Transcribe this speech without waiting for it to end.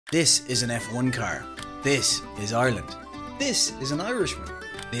This is an F1 car. This is Ireland. This is an Irishman.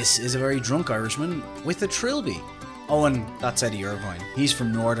 This is a very drunk Irishman with a trilby. Oh, and that's Eddie Irvine. He's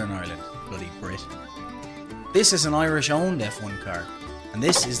from Northern Ireland. Bloody Brit. This is an Irish-owned F1 car. And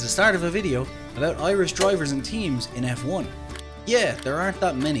this is the start of a video about Irish drivers and teams in F1. Yeah, there aren't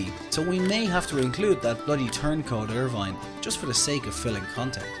that many, so we may have to include that bloody turncoat Irvine just for the sake of filling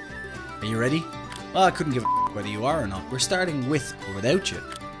content. Are you ready? Well, I couldn't give a whether you are or not. We're starting with or without you.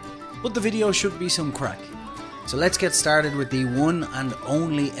 But the video should be some crack. So let's get started with the one and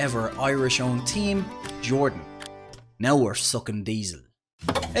only ever Irish-owned team, Jordan. Now we're sucking diesel.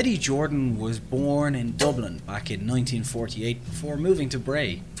 Eddie Jordan was born in Dublin back in 1948 before moving to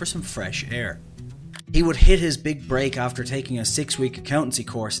Bray for some fresh air. He would hit his big break after taking a 6-week accountancy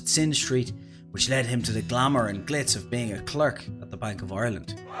course at Synge Street, which led him to the glamour and glitz of being a clerk at the Bank of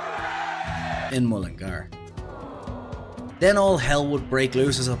Ireland in Mullingar. Then all hell would break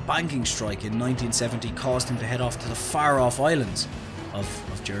loose as a banking strike in 1970 caused him to head off to the far-off islands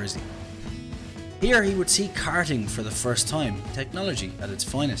of Jersey. Here he would see karting for the first time, technology at its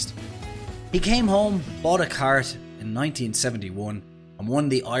finest. He came home, bought a kart in 1971 and won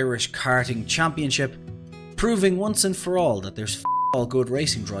the Irish Karting Championship, proving once and for all that there's all good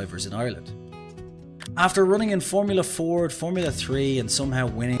racing drivers in Ireland. After running in Formula Ford, Formula 3 and somehow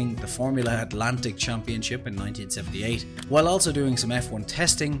winning the Formula Atlantic Championship in 1978, while also doing some F1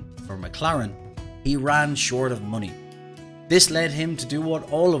 testing for McLaren, he ran short of money. This led him to do what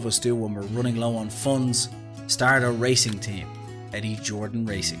all of us do when we're running low on funds, start a racing team, Eddie Jordan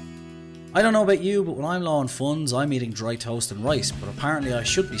Racing. I don't know about you, but when I'm low on funds, I'm eating dry toast and rice, but apparently I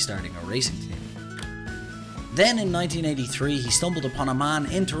should be starting a racing team. Then in 1983, he stumbled upon a man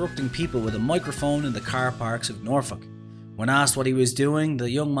interrupting people with a microphone in the car parks of Norfolk. When asked what he was doing, the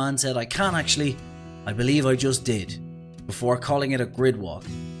young man said, "I can't actually, I believe I just did," before calling it a grid walk.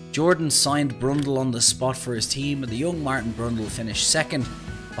 Jordan signed Brundle on the spot for his team, and the young Martin Brundle finished second,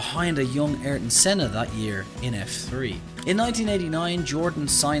 behind a young Ayrton Senna that year in F3. In 1989, Jordan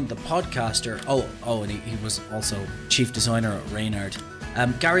signed the podcaster, and he was also chief designer at Reynard,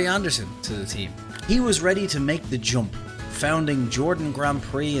 Gary Anderson to the team. He was ready to make the jump, founding Jordan Grand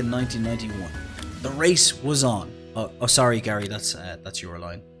Prix in 1991. The race was on. Oh, sorry, Gary, that's your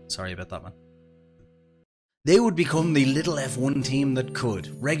line. Sorry about that, man. They would become the little F1 team that could,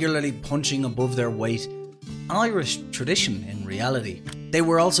 regularly punching above their weight, an Irish tradition in reality. They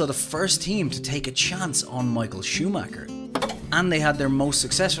were also the first team to take a chance on Michael Schumacher. And they had their most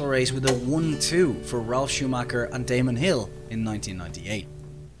successful race with a 1-2 for Ralf Schumacher and Damon Hill in 1998.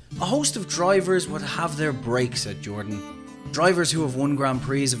 A host of drivers would have their breaks at Jordan. Drivers who have won Grand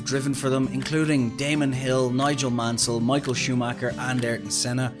Prix have driven for them, including Damon Hill, Nigel Mansell, Michael Schumacher and Ayrton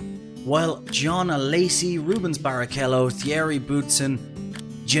Senna, while John Alesi, Rubens Barrichello, Thierry Boutsen,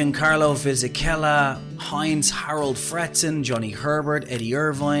 Giancarlo Fisichella, Heinz Harald Frentzen, Johnny Herbert, Eddie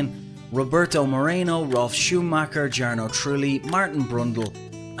Irvine, Roberto Moreno, Ralf Schumacher, Jarno Trulli, Martin Brundle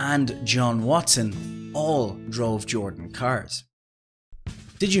and John Watson all drove Jordan cars.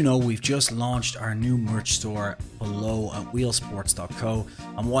 Did you know we've just launched our new merch store below at wheelsports.co,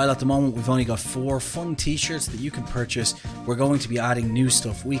 and while at the moment we've only got 4 fun t-shirts that you can purchase, we're going to be adding new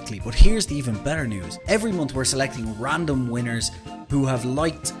stuff weekly. But here's the even better news. Every month we're selecting random winners who have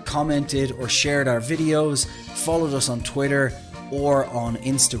liked, commented or shared our videos, followed us on Twitter or on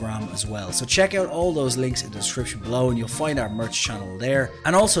Instagram as well. So check out all those links in the description below and you'll find our merch channel there.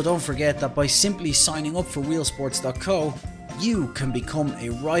 And also don't forget that by simply signing up for wheelsports.co, you can become a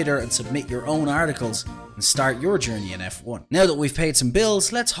writer and submit your own articles and start your journey in F1. Now that we've paid some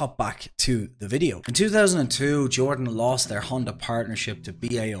bills, let's hop back to the video. In 2002, Jordan lost their Honda partnership to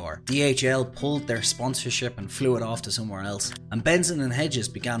BAR. DHL pulled their sponsorship and flew it off to somewhere else, and Benson and Hedges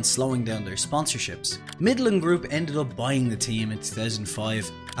began slowing down their sponsorships. Midland Group ended up buying the team in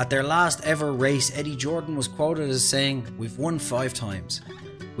 2005. At their last ever race, Eddie Jordan was quoted as saying, "We've won 5 times.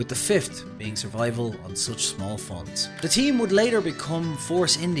 With the 5th being survival on such small funds." The team would later become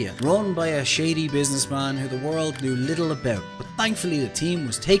Force India, run by a shady businessman who the world knew little about, but thankfully the team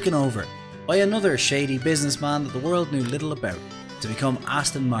was taken over by another shady businessman that the world knew little about, to become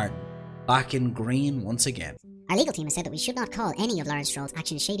Aston Martin, back in green once again. Our legal team has said that we should not call any of Lawrence Stroll's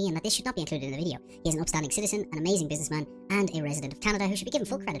actions shady and that this should not be included in the video. He is an upstanding citizen, an amazing businessman, and a resident of Canada who should be given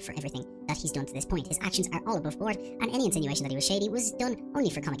full credit for everything that he's done to this point. His actions are all above board, and any insinuation that he was shady was done only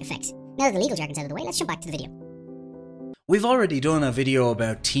for comic effects. Now that the legal jargon's out of the way, let's jump back to the video. We've already done a video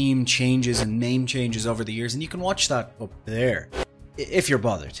about team changes and name changes over the years, and you can watch that up there, if you're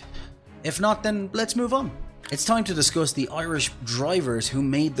bothered. If not, then let's move on. It's time to discuss the Irish drivers who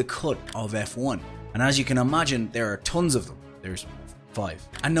made the cut of F1. And as you can imagine, there are tons of them. There's 5.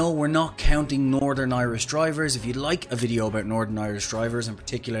 And no, we're not counting Northern Irish drivers. If you'd like a video about Northern Irish drivers, and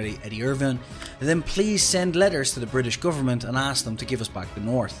particularly Eddie Irvine, then please send letters to the British government and ask them to give us back the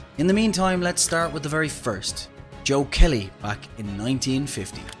North. In the meantime, let's start with the very first. Joe Kelly back in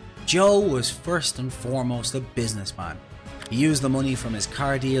 1950. Joe was first and foremost a businessman. He used the money from his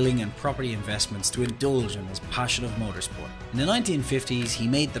car dealing and property investments to indulge in his passion of motorsport. In the 1950s, he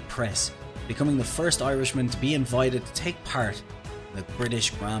made the press, becoming the first Irishman to be invited to take part in the British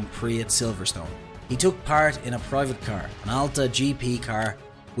Grand Prix at Silverstone. He took part in a private car, an Alta GP car,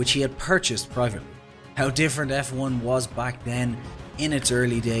 which he had purchased privately. How different F1 was back then in its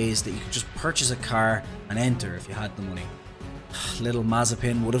early days, that you could just purchase a car and enter if you had the money. Little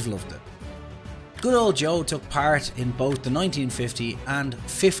Mazepin would have loved it. Good old Joe took part in both the 1950 and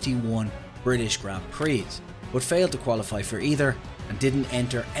 51 British Grand Prix, but failed to qualify for either and didn't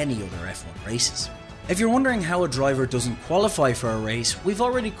enter any other F1 races. If you're wondering how a driver doesn't qualify for a race, we've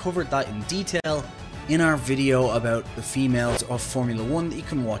already covered that in detail in our video about the females of Formula 1 that you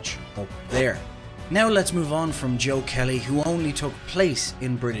can watch up there. Now let's move on from Joe Kelly, who only took place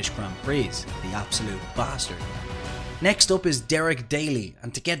in British Grand Prix, the absolute bastard. Next up is Derek Daly,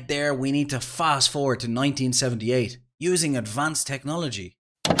 and to get there we need to fast forward to 1978, using advanced technology.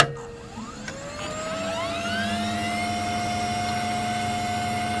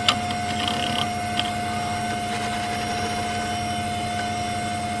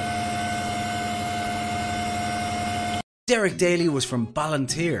 Derek Daly was from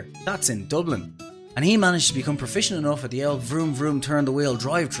Ballantyre, that's in Dublin, and he managed to become proficient enough at the old vroom vroom turn the wheel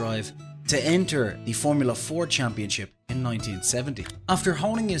drive to enter the Formula Ford Championship in 1970. After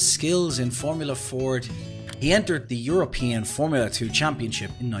honing his skills in Formula Ford, he entered the European Formula 2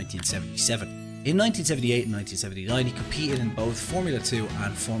 Championship in 1977. In 1978 and 1979, he competed in both Formula 2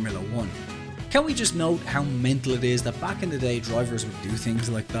 and Formula 1. Can we just note how mental it is that back in the day drivers would do things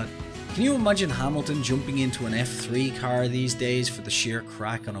like that? Can you imagine Hamilton jumping into an F3 car these days for the sheer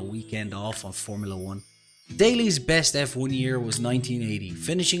crack on a weekend off on Formula 1? Daly's best F1 year was 1980,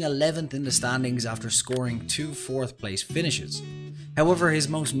 finishing 11th in the standings after scoring 2 4th place finishes. However, his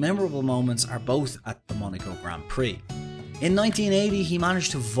most memorable moments are both at the Monaco Grand Prix. In 1980, he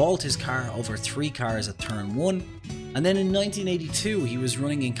managed to vault his car over 3 cars at turn 1, and then in 1982 he was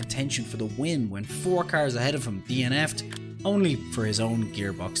running in contention for the win when 4 cars ahead of him DNF'd, only for his own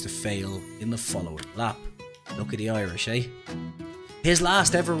gearbox to fail in the following lap. Look at the Irish, eh? His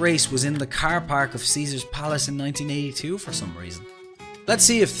last ever race was in the car park of Caesar's Palace in 1982 for some reason. Let's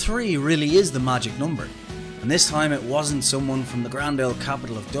see if 3 really is the magic number. And this time it wasn't someone from the grand old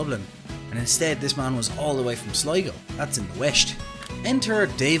capital of Dublin, and instead this man was all the way from Sligo, that's in the west. Enter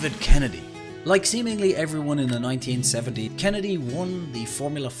David Kennedy. Like seemingly everyone in the 1970s, Kennedy won the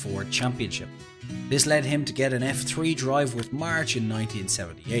Formula Ford Championship. This led him to get an F3 drive with March in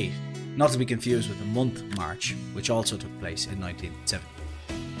 1978. Not to be confused with the month March, which also took place in 1970.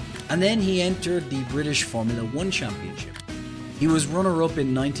 And then he entered the British Formula 1 Championship. He was runner-up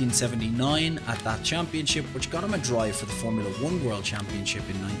in 1979 at that championship, which got him a drive for the Formula 1 World Championship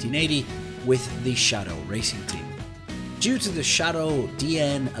in 1980 with the Shadow Racing Team. Due to the Shadow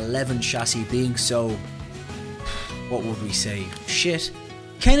DN11 chassis being so, what would we say, shit,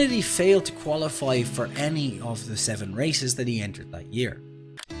 Kennedy failed to qualify for any of the 7 races that he entered that year.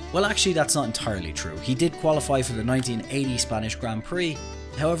 Well, actually that's not entirely true. He did qualify for the 1980 Spanish Grand Prix,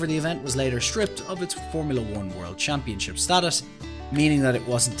 however the event was later stripped of its Formula 1 World Championship status, meaning that it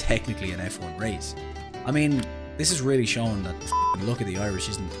wasn't technically an F1 race. I mean, this is really showing that the luck of the Irish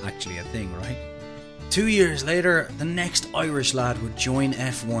isn't actually a thing, right? 2 years later, the next Irish lad would join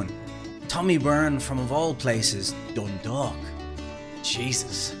F1. Tommy Byrne from, of all places, Dundalk.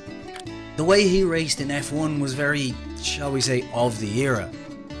 Jesus. The way he raced in F1 was very, shall we say, of the era.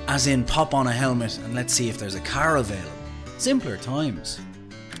 As in, pop on a helmet and let's see if there's a car available. Simpler times.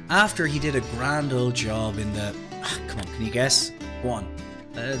 After he did a grand old job in the... come on, can you guess? Go on.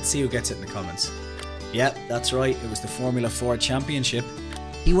 Let's see who gets it in the comments. Yep, that's right, it was the Formula 4 Championship.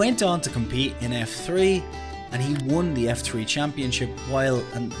 He went on to compete in F3 and he won the F3 Championship while,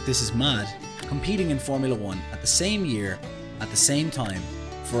 and this is mad, competing in Formula 1 at the same year, at the same time,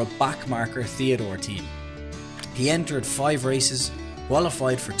 for a backmarker Theodore team. He entered 5 races,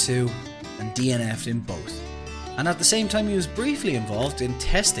 qualified for 2, and DNF'd in both. And at the same time he was briefly involved in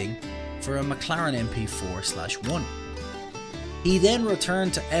testing for a McLaren MP4/1. He then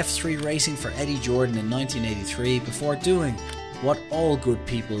returned to F3 racing for Eddie Jordan in 1983 before doing what all good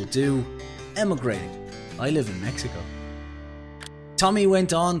people do, emigrating. I live in Mexico. Tommy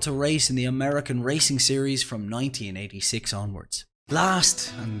went on to race in the American Racing Series from 1986 onwards.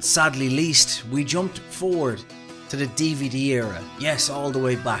 Last, and sadly least, we jumped forward to the DVD era, yes, all the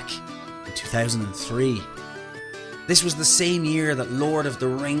way back in 2003. This was the same year that Lord of the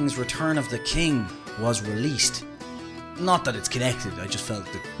Rings Return of the King was released. Not that it's connected, I just felt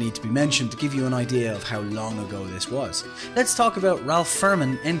it need to be mentioned to give you an idea of how long ago this was. Let's talk about Ralph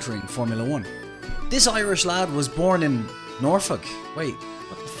Furman entering Formula 1. This Irish lad was born in Norfolk. Wait,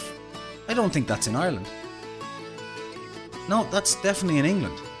 what the I don't think that's in Ireland. No, that's definitely in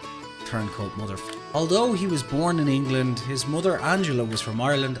England. Turncoat mother. Although he was born in England, his mother Angela was from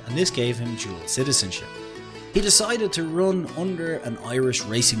Ireland and this gave him dual citizenship. He decided to run under an Irish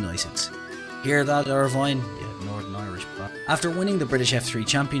racing licence. Hear that, Irvine? Yeah, Northern Irish. After winning the British F3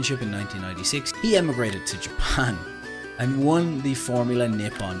 Championship in 1996, he emigrated to Japan and won the Formula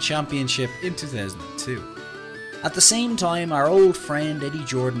Nippon Championship in 2002. At the same time, our old friend Eddie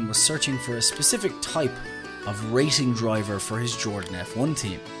Jordan was searching for a specific type of racing driver for his Jordan F1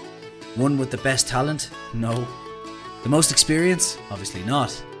 team. One with the best talent? No. The most experience? Obviously not.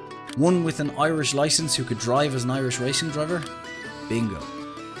 One with an Irish licence who could drive as an Irish racing driver? Bingo.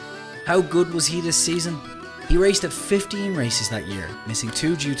 How good was he this season? He raced at 15 races that year, missing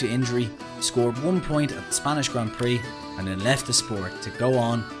 2 due to injury, scored 1 point at the Spanish Grand Prix, and then left the sport to go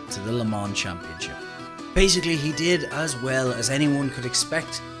on to the Le Mans Championship. Basically, he did as well as anyone could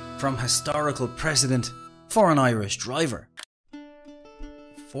expect from historical precedent for an Irish driver.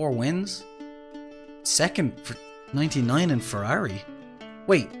 4 wins? Second for 99 in Ferrari?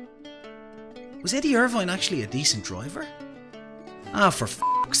 Wait, was Eddie Irvine actually a decent driver? Ah, for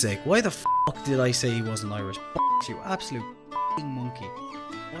fuck's sake, why the fuck did I say he wasn't Irish? F*** you absolute f***ing monkey.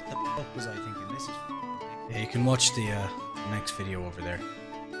 What the fuck was I thinking? This is yeah, you can watch the next video over there.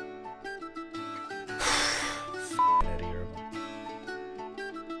 Eddie Irvine.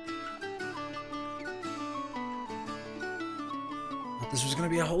 Thought this was going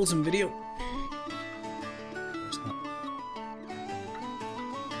to be a wholesome video.